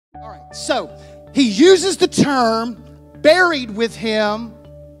All right, so he uses the term buried with him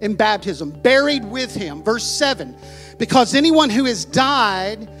in baptism. Buried with him. Verse 7. Because anyone who has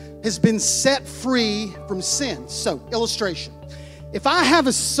died has been set free from sin. So, illustration. If I have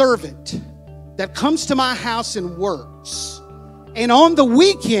a servant that comes to my house and works, and on the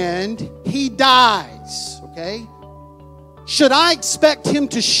weekend he dies, okay? Should I expect him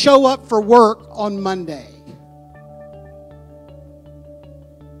to show up for work on Monday?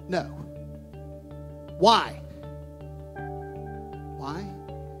 No. Why? Why?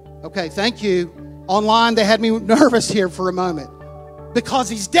 Okay, thank you. Online, they had me nervous here for a moment. Because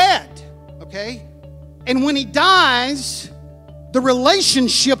he's dead, okay? And when he dies, the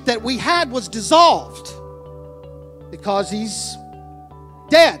relationship that we had was dissolved. Because he's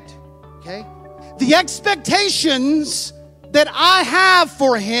dead, okay? The expectations that I have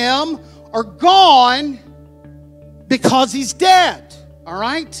for him are gone because he's dead, all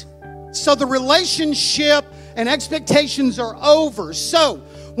right? So the relationship and expectations are over. So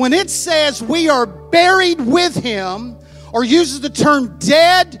when it says we are buried with him, or uses the term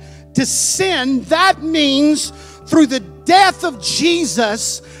dead to sin, that means through the death of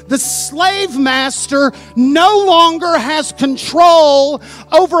Jesus, the slave master no longer has control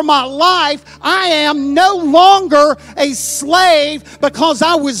over my life. I am no longer a slave because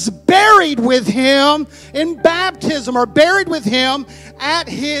I was buried with him in baptism, or buried with him at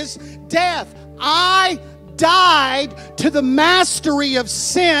his death. I died to the mastery of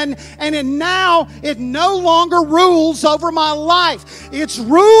sin, and it no longer rules over my life. Its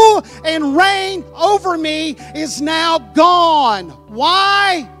rule and reign over me is now gone.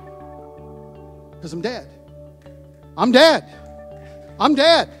 Why? Because I'm dead. I'm dead. I'm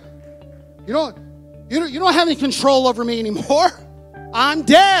dead. You don't have any control over me anymore. I'm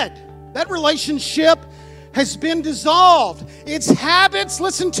dead. That relationship has been dissolved. Its habits,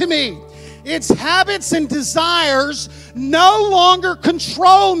 listen to me, its habits and desires no longer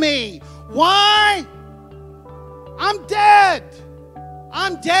control me. Why? I'm dead.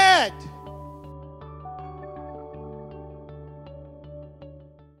 I'm dead.